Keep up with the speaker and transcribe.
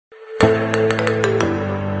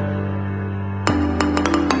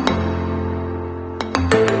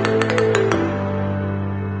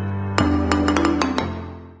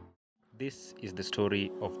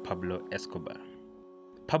story of Pablo Escobar.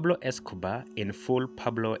 Pablo Escobar, in full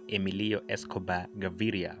Pablo Emilio Escobar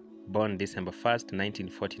Gaviria, born December 1st,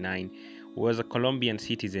 1949, was a Colombian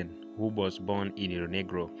citizen who was born in Rio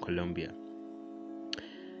Negro, Colombia.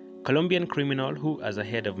 Colombian criminal who, as a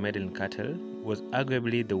head of Medellin cartel, was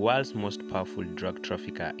arguably the world's most powerful drug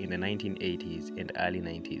trafficker in the 1980s and early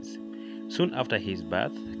 90s. Soon after his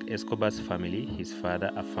birth, Escobar's family, his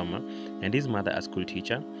father a farmer and his mother a school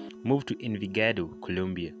teacher, moved to Envigado,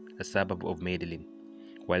 Colombia, a suburb of Medellin.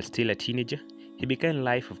 While still a teenager, he began a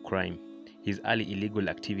life of crime. His early illegal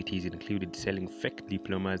activities included selling fake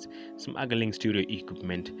diplomas, smuggling studio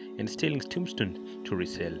equipment, and stealing tombstones to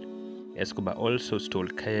resell. Escobar also stole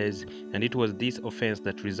cars, and it was this offense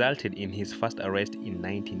that resulted in his first arrest in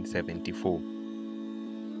 1974.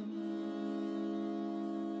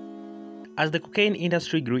 As the cocaine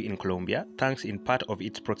industry grew in Colombia, thanks in part of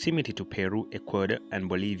its proximity to Peru, Ecuador, and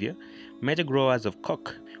Bolivia, major growers of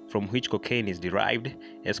coke, from which cocaine is derived,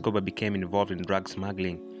 Escobar became involved in drug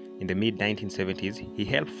smuggling. In the mid-1970s, he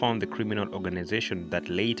helped found the criminal organization that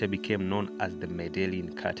later became known as the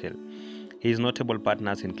Medellin Cartel. His notable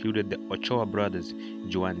partners included the Ochoa brothers,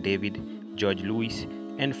 Juan David, George Luis,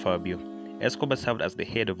 and Fabio. Escobar served as the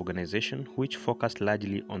head of organization, which focused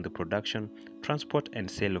largely on the production, transport, and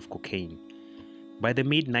sale of cocaine. By the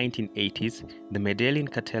mid-1980s, the Medellin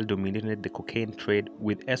cartel dominated the cocaine trade,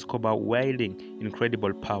 with Escobar wielding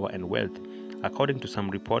incredible power and wealth. According to some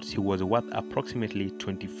reports, he was worth approximately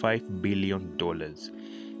 $25 billion,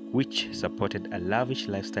 which supported a lavish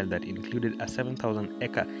lifestyle that included a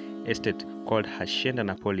 7,000-acre estate called Hacienda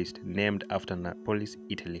Napolis, named after Naples,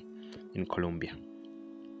 Italy, in Colombia.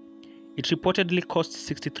 It reportedly cost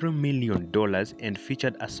 $63 million and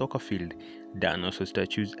featured a soccer field, dinosaur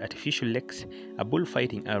statues, artificial lakes, a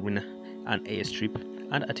bullfighting arena, an airstrip,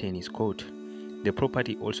 and a tennis court. The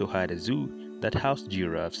property also had a zoo that housed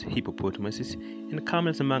giraffes, hippopotamuses, and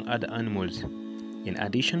camels, among other animals. In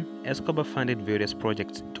addition, Escobar funded various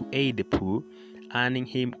projects to aid the poor, earning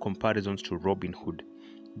him comparisons to Robin Hood.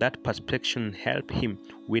 That perspection helped him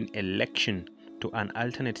win election to an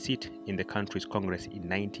alternate seat in the country's Congress in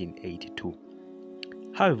 1982.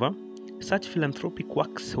 However, such philanthropic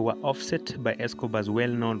works were offset by Escobar's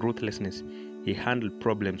well-known ruthlessness. He handled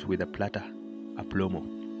problems with a plata, a plomo,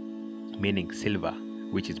 meaning silver,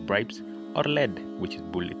 which is bribes, or lead, which is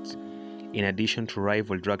bullets. In addition to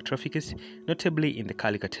rival drug traffickers, notably in the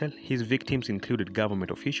Cali cartel, his victims included government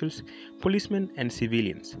officials, policemen, and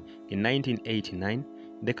civilians. In 1989,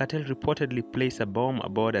 the cartel reportedly placed a bomb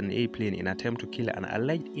aboard an airplane in an attempt to kill an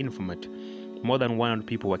alleged informant. More than 100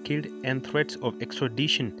 people were killed, and threats of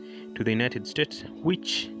extradition to the United States,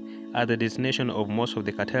 which, as the destination of most of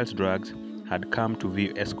the cartel's drugs, had come to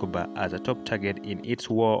view Escobar as a top target in its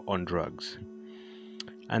war on drugs.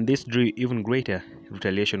 And this drew even greater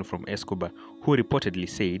retaliation from Escobar, who reportedly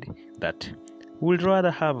said that "we would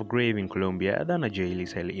rather have a grave in Colombia than a jail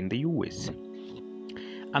cell in the US."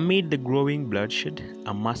 Amid the growing bloodshed,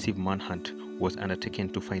 a massive manhunt was undertaken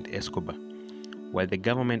to find Escobar, while the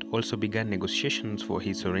government also began negotiations for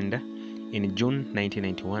his surrender. In June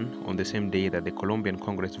 1991, on the same day that the Colombian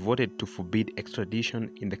Congress voted to forbid extradition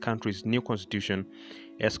in the country's new constitution,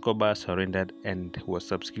 Escobar surrendered and was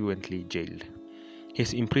subsequently jailed.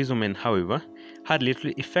 His imprisonment, however, had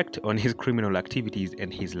little effect on his criminal activities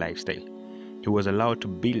and his lifestyle. He was allowed to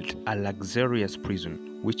build a luxurious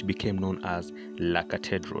prison, which became known as La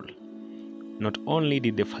Cathedral. Not only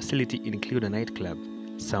did the facility include a nightclub,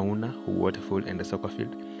 sauna, waterfall, and a soccer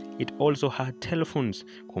field, it also had telephones,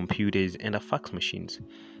 computers, and fax machines.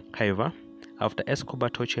 However, after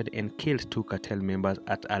Escobar tortured and killed 2 cartel members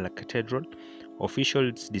at La Cathedral,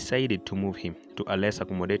 officials decided to move him to a less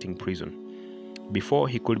accommodating prison. Before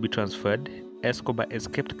he could be transferred, Escobar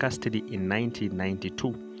escaped custody in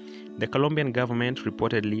 1992. The Colombian government,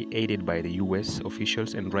 reportedly aided by the US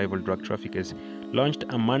officials and rival drug traffickers, launched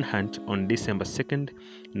a manhunt on December 2,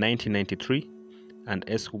 1993, and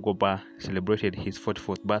Escobar celebrated his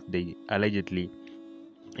 44th birthday, allegedly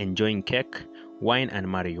enjoying cake, wine, and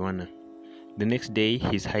marijuana. The next day,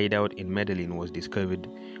 his hideout in Medellin was discovered.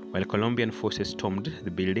 While Colombian forces stormed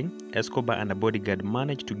the building, Escobar and a bodyguard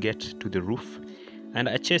managed to get to the roof, and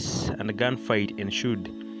a chase and a gunfight ensued,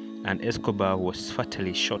 and Escobar was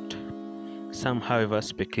fatally shot. Some, however,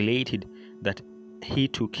 speculated that he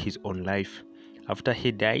took his own life. After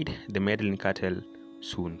he died, the Medellin cartel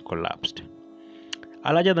soon collapsed.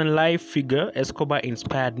 A larger-than-life figure, Escobar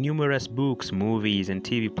inspired numerous books, movies, and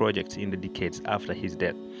TV projects in the decades after his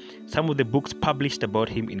death. Some of the books published about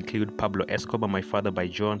him include Pablo Escobar, My Father by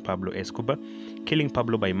John Pablo Escobar, Killing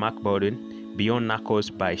Pablo by Mark Bowden, Beyond Narcos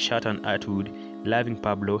by Shatton Atwood, Loving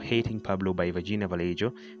Pablo, Hating Pablo by Virginia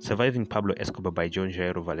Vallejo, Surviving Pablo Escobar by John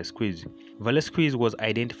Jairo Velasquez. Velasquez was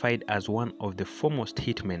identified as one of the foremost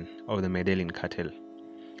hitmen of the Medellin cartel.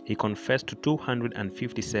 He confessed to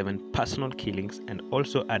 257 personal killings and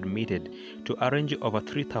also admitted to arranging over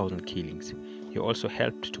 3,000 killings. He also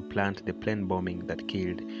helped to plant the plane bombing that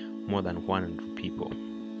killed more than 100 people.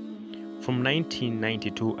 From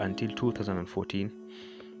 1992 until 2014,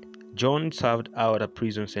 John served out a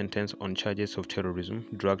prison sentence on charges of terrorism,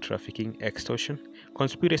 drug trafficking, extortion,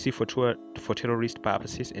 conspiracy for terrorist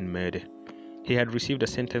purposes, and murder. He had received a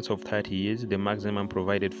sentence of 30 years, the maximum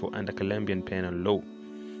provided for under Colombian penal law.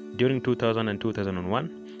 During 2000 and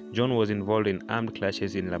 2001, John was involved in armed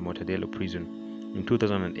clashes in La Mortadelo prison. In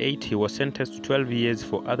 2008, he was sentenced to 12 years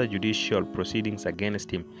for other judicial proceedings against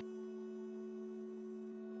him.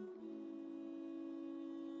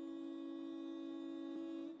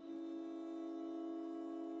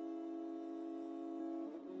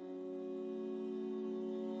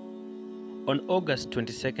 On August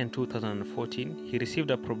 22, 2014, he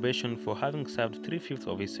received a probation for having served 3/5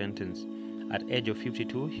 of his sentence. At age of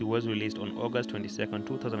 52, he was released on August 22,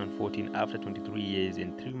 2014 after 23 years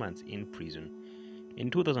and 3 months in prison. In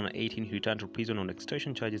 2018, he returned to prison on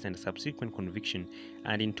extortion charges and subsequent conviction,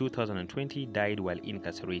 and in 2020 died while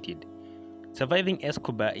incarcerated. Surviving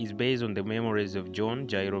Escobar is based on the memoirs of John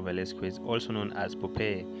Jairo Velasquez, also known as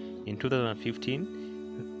Popeye. In 2015,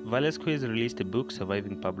 Velasquez released a book,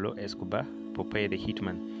 Surviving Pablo Escobar, Popeye the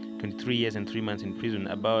Hitman, 23 years and 3 months in prison,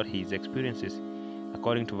 about his experiences.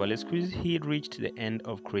 According to Velasquez, he reached the end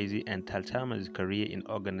of crazy and Taltama's career in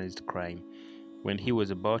organized crime. When he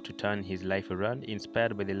was about to turn his life around,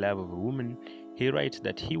 inspired by the love of a woman, he writes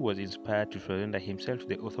that he was inspired to surrender himself to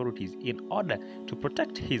the authorities in order to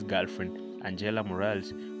protect his girlfriend, Angela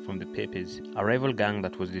Morales, from the Pepes, a rival gang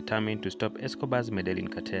that was determined to stop Escobar's Medellin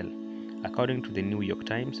cartel. According to the New York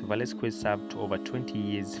Times, Velasquez served over 20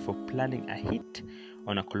 years for planning a hit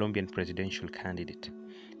on a Colombian presidential candidate.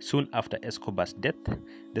 Soon after Escobar's death,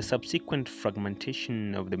 the subsequent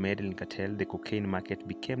fragmentation of the Medellin cartel, the cocaine market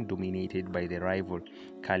became dominated by the rival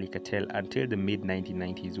Cali cartel until the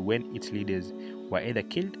mid-1990s, when its leaders were either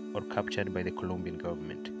killed or captured by the Colombian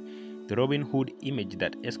government. The Robin Hood image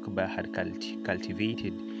that Escobar had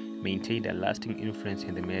cultivated maintained a lasting influence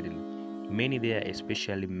in the Medellin. Many there,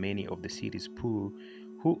 especially many of the city's poor,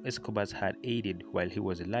 who Escobar had aided while he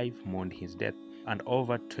was alive, mourned his death, and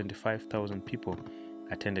over 25,000 people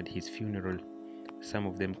attended his funeral. Some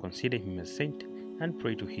of them consider him a saint and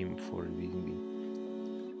pray to him for releasing them.